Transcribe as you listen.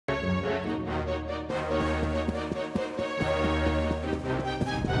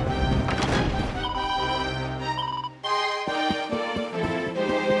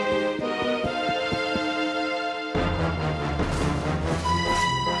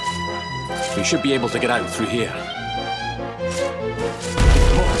We should be able to get out through here.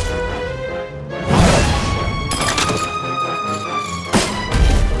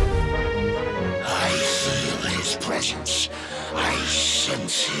 I feel his presence. I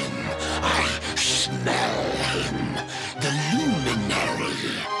sense him. I smell him. The luminary.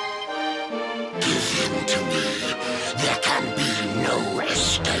 Give him to me. There can be no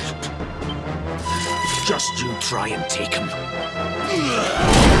escape. Just you try and take him.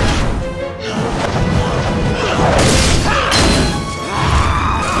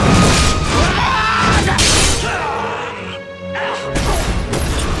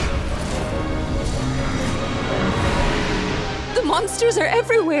 The monsters are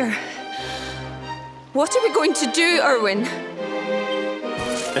everywhere. What are we going to do, Erwin?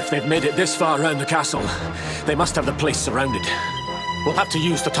 If they've made it this far around the castle, they must have the place surrounded. We'll have to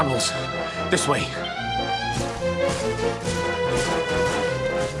use the tunnels. This way.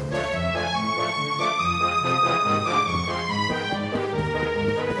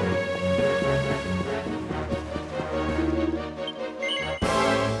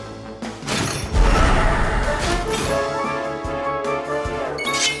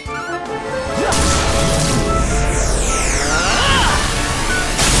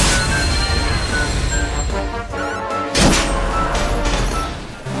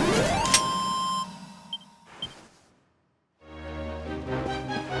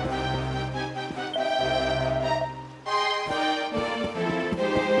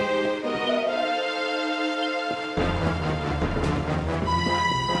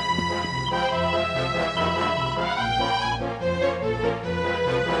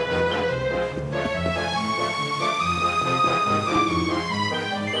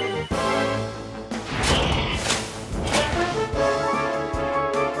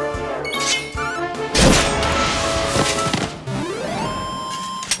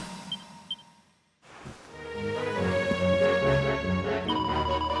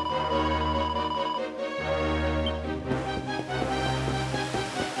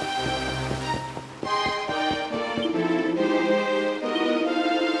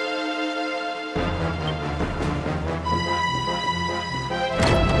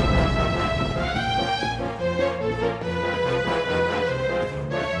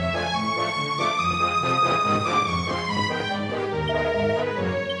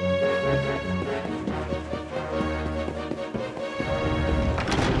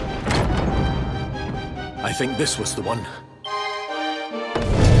 I think this was the one.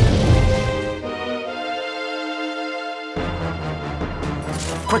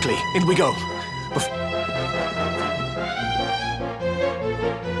 Quickly, in we go.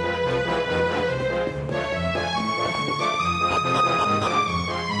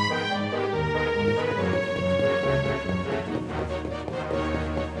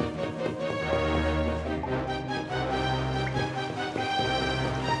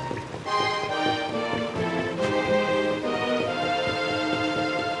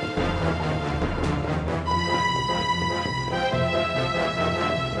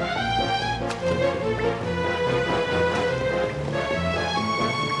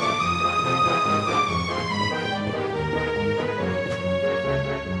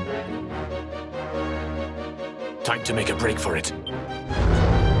 Time to make a break for it.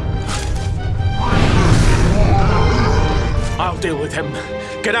 I'll deal with him.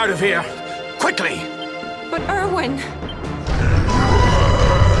 Get out of here! Quickly! But Erwin...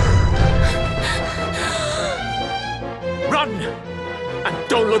 Run! And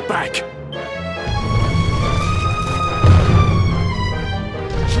don't look back!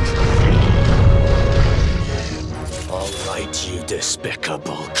 All right, you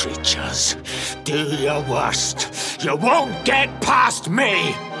despicable creatures. Do your worst. You won't get past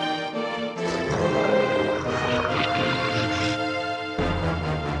me!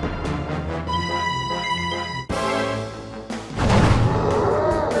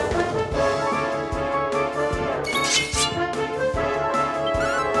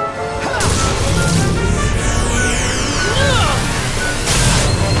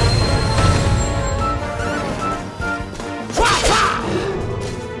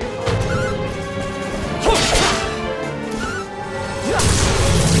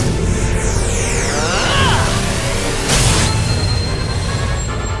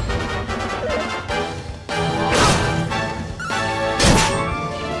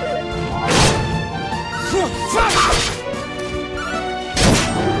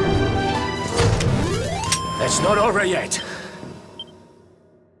 It's not over yet.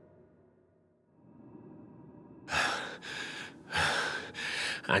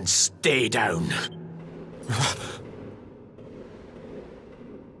 And stay down.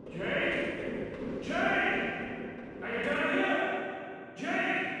 Jake!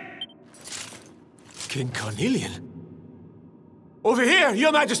 King Carnelian? Over here,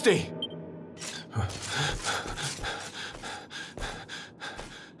 Your Majesty!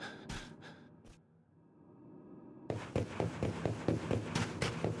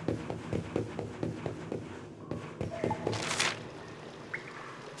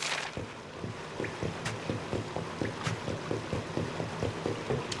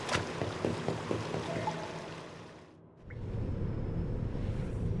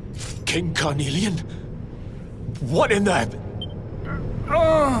 King Carnelian? What in the...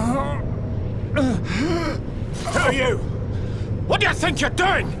 Who are you? What do you think you're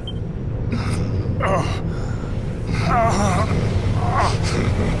doing?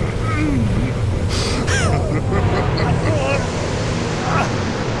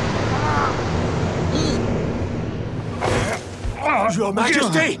 Your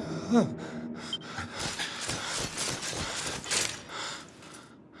Majesty!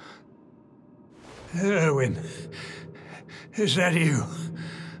 Erwin, is that you?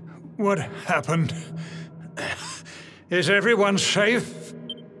 What happened? Is everyone safe?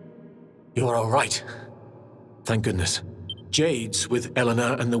 You're all right. Thank goodness. Jade's with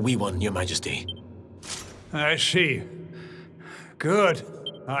Eleanor and the wee one, Your Majesty. I see. Good.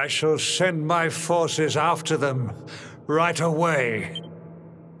 I shall send my forces after them right away.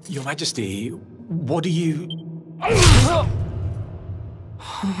 Your Majesty, what do you...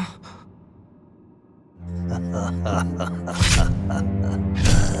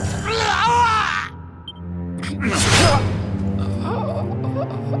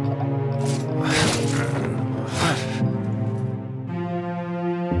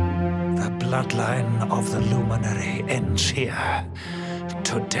 The bloodline of the Luminary ends here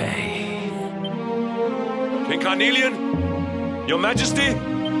today. King Carnelian? Your Majesty?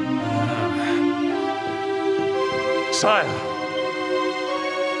 Sire.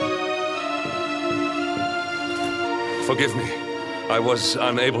 Forgive me. I was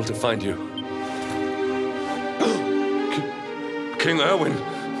unable to find you. King Erwin,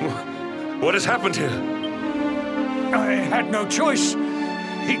 what has happened here? I had no choice.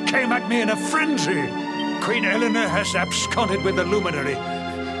 He came at me in a frenzy. Queen Eleanor has absconded with the Luminary,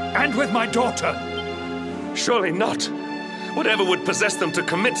 and with my daughter. Surely not. Whatever would possess them to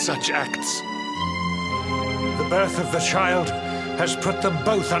commit such acts? The birth of the child has put them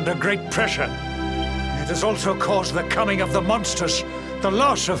both under great pressure. It has also caused the coming of the monsters, the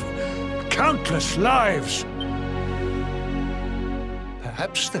loss of countless lives.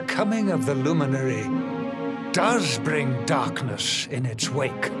 Perhaps the coming of the Luminary does bring darkness in its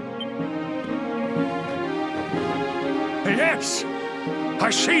wake. Yes!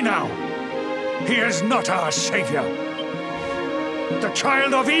 I see now! He is not our savior. The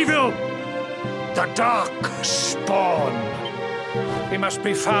child of evil! The dark spawn! He must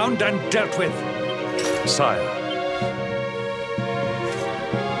be found and dealt with. Sire.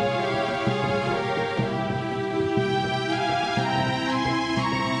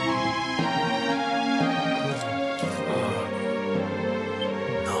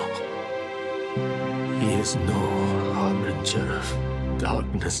 He is no harbinger of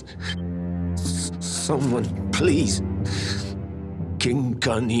darkness. Someone, please. King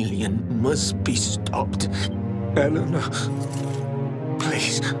Carnelian must be stopped. Eleanor,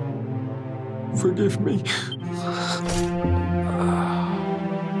 please, forgive me.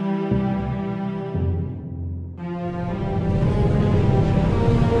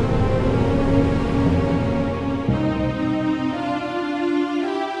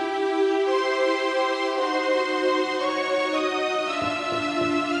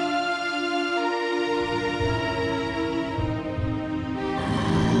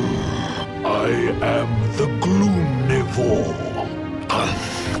 I am the Gloomnivore.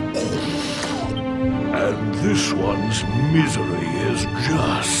 And this one's misery is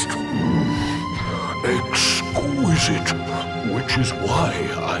just exquisite, which is why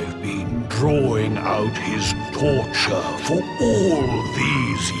I've been drawing out his torture for all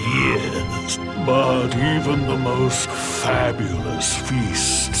these years. But even the most fabulous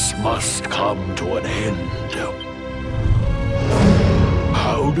feasts must come to an end.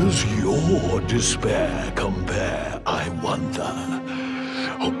 How does your despair compare, I wonder?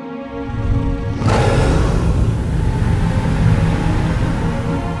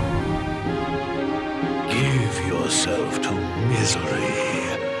 Give yourself to misery.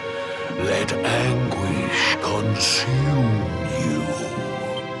 Let anguish consume you.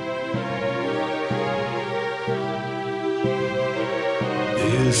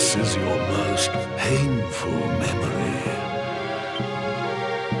 This is your most painful memory.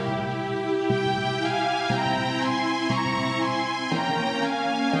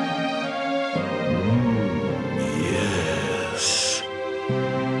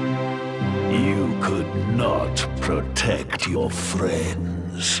 not protect your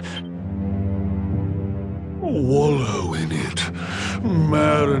friends. Wallow in it.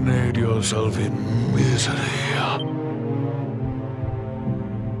 Marinate yourself in misery.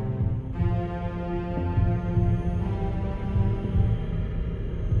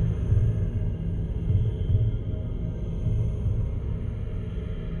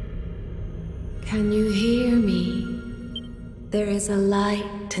 Can you hear me? There is a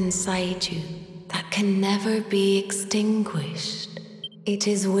light inside you that can never be extinguished. It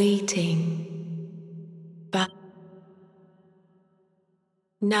is waiting. But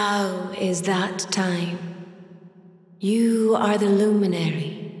now is that time. You are the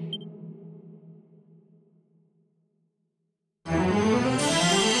luminary.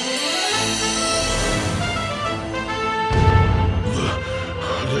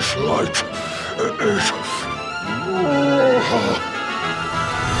 This light is...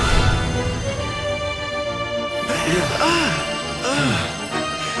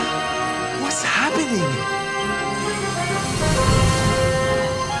 What's happening?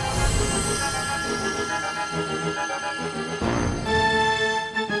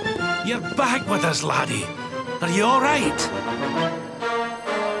 You're back with us, laddie. Are you all right?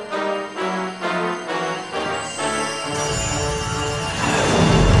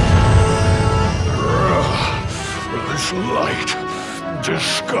 This light...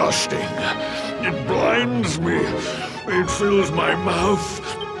 disgusting. It blinds me. It fills my mouth.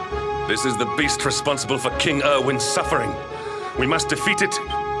 This is the beast responsible for King Erwin's suffering. We must defeat it.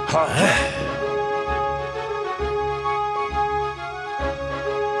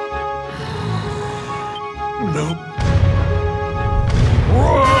 Nope.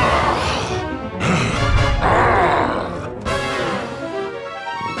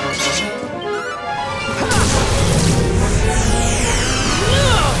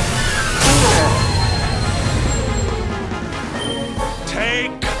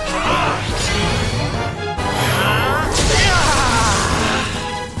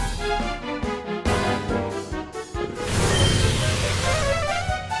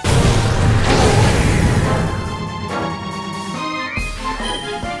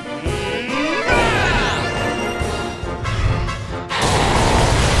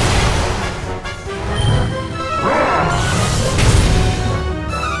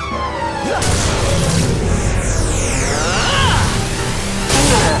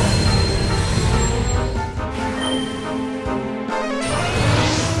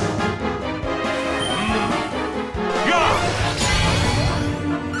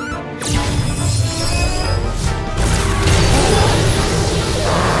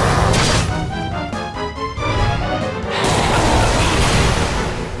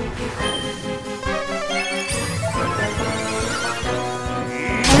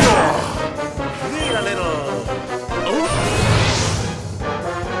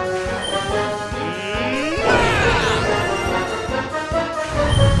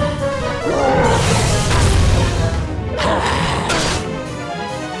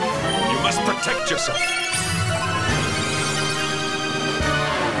 Protect yourself.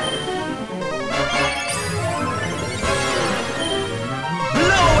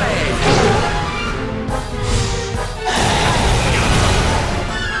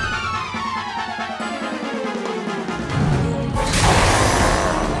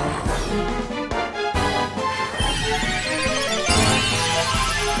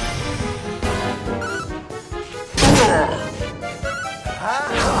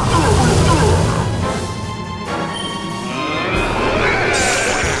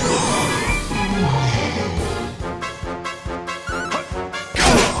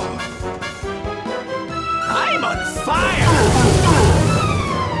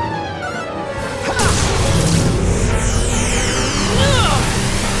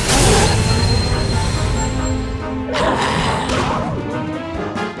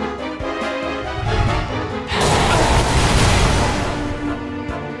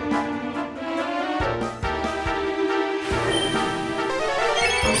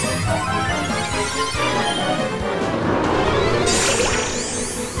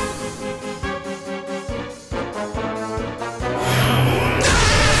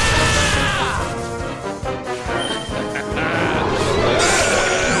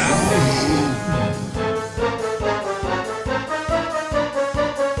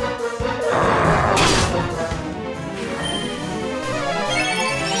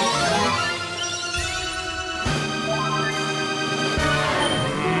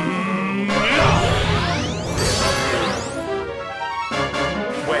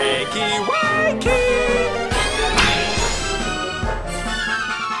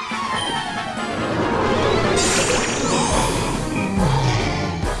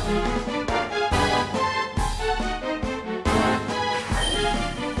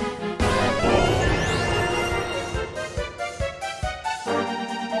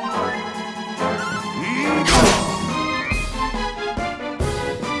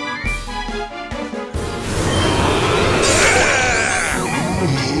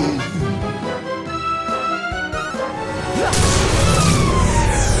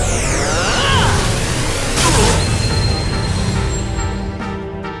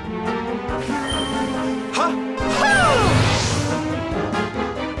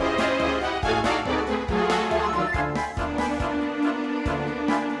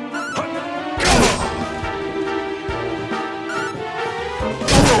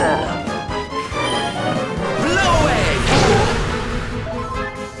 Blow away!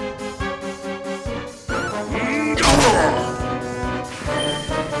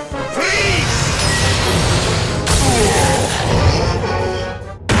 Freeze!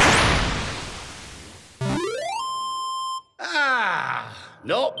 Ah,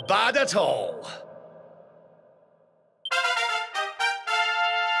 not bad at all.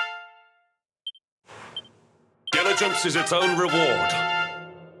 Diligence is its own reward.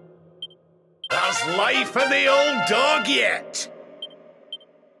 There's life in the old dog yet.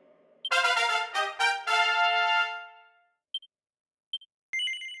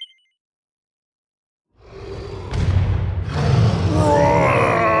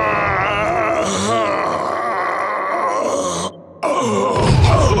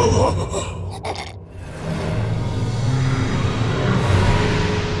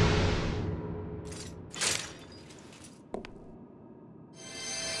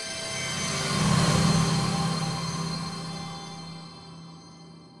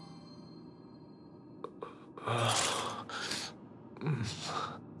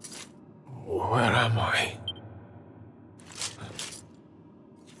 Where am I?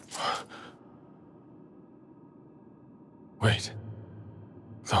 Wait.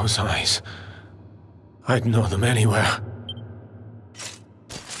 Those eyes. I'd know them anywhere.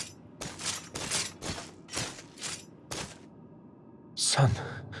 Son.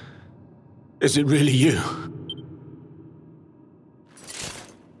 Is it really you?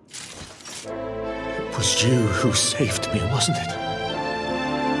 It was you who saved me, wasn't it?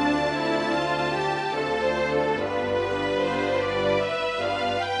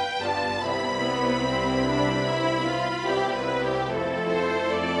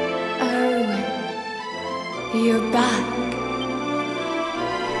 You're back.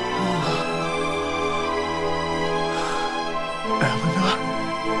 Eleanor?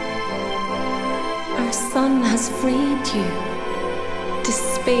 Our son has freed you.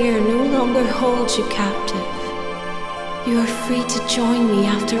 Despair no longer holds you captive. You are free to join me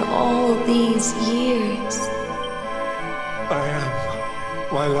after all these years. I am,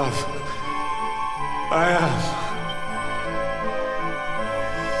 my love. I am.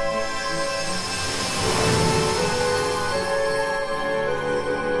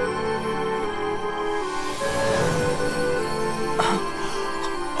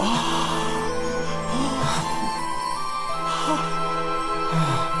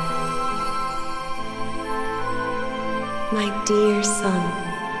 My dear son,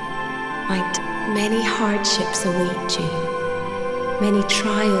 many hardships await you. Many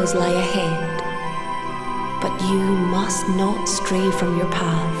trials lie ahead. But you must not stray from your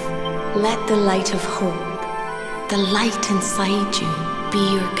path. Let the light of hope, the light inside you, be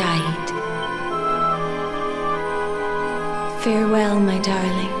your guide. Farewell, my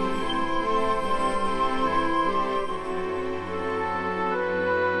darling.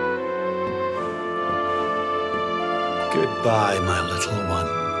 Goodbye, my little one.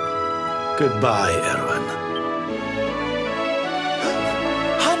 Goodbye, Erwin.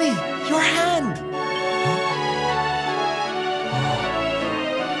 Honey, your hand!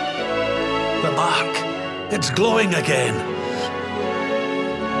 The mark. It's glowing again.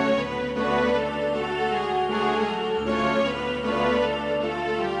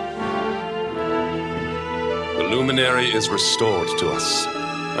 The luminary is restored to us,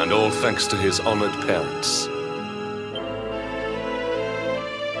 and all thanks to his honored parents.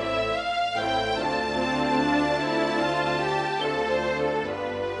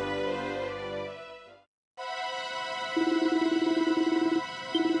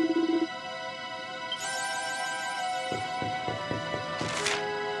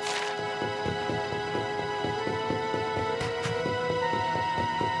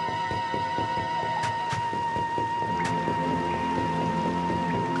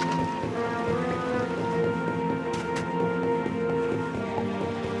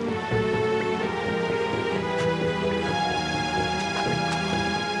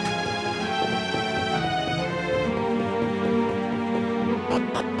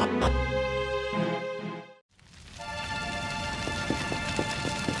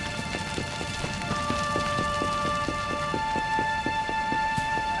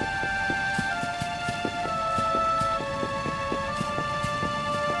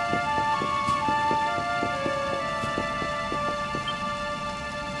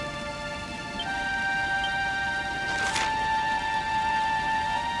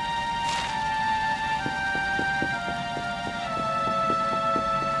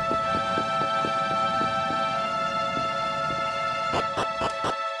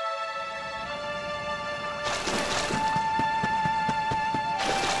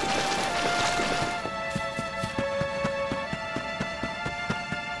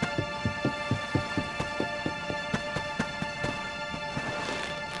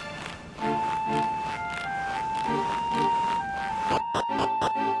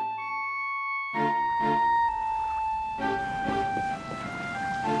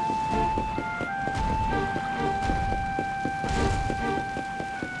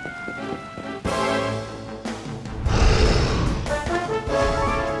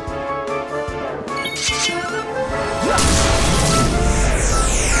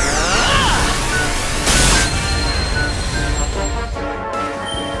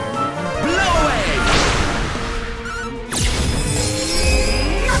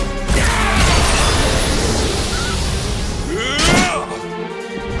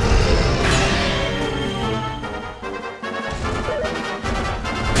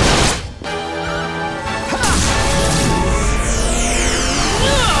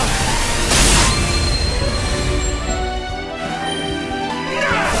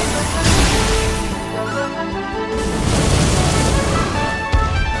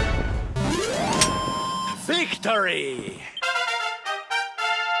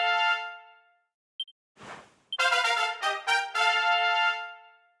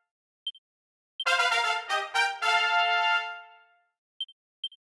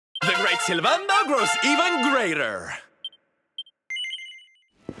 Silvando grows even greater.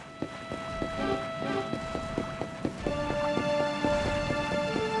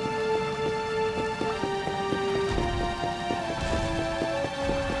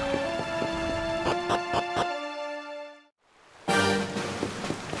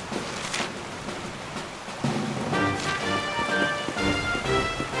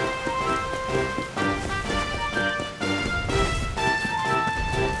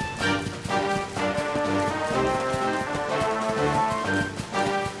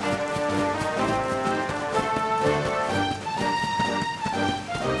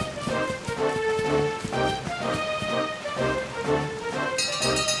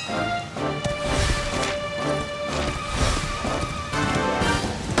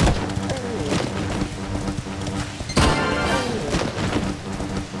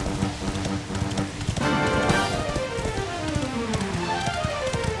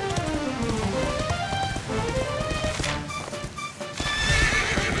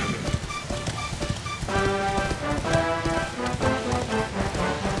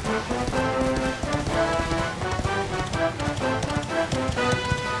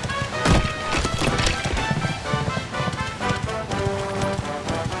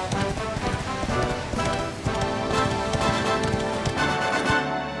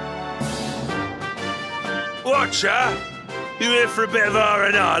 Watcher, you here for a bit of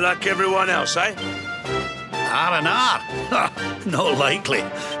R&R like everyone else, eh? R&R? Not likely.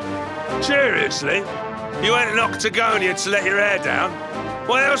 Seriously? You went to Octagonia to let your hair down?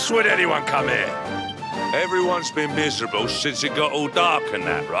 Why else would anyone come here? Everyone's been miserable since it got all dark and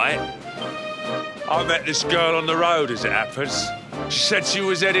that, right? I met this girl on the road, as it happens. She said she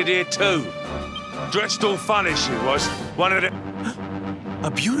was headed here too. Dressed all funny she was. One of the...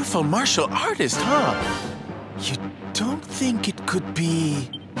 A beautiful martial artist, huh? You don't think it could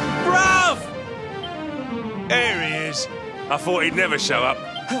be... Bruv! There he is. I thought he'd never show up.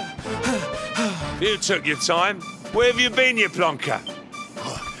 You took your time. Where have you been, you plonker?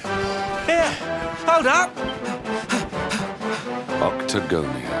 Here, hold up.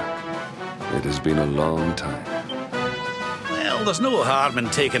 Octagonia. It has been a long time. Well, there's no harm in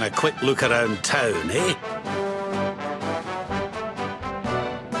taking a quick look around town, eh?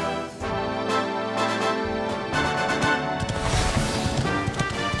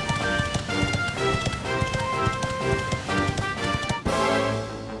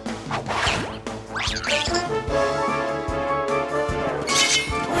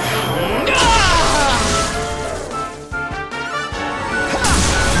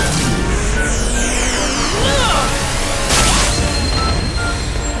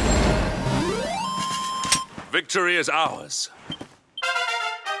 Victory is ours.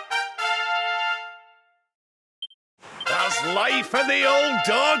 There's life in the old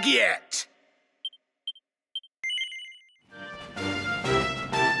dog yet.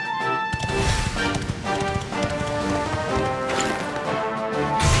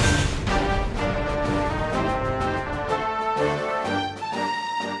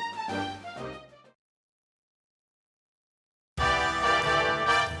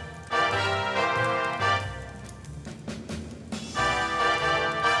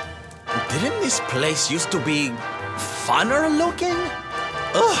 Didn't this place used to be funner looking?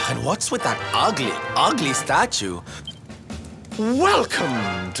 Ugh, and what's with that ugly statue?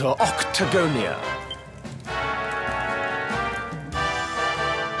 Welcome to Octagonia.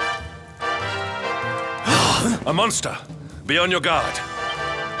 A monster! Be on your guard.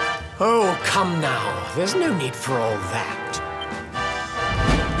 Oh, come now. There's no need for all that.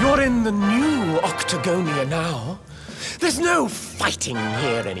 You're in the new Octagonia now. There's no fighting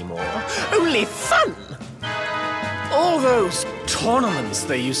here anymore. Only fun. All those tournaments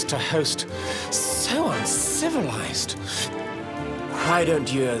they used to host, so uncivilized. Why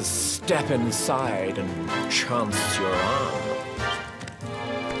don't you step inside and chance your arm?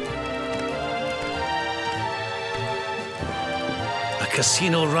 A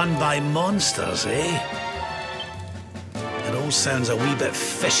casino run by monsters, eh? It all sounds a wee bit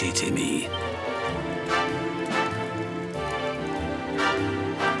fishy to me.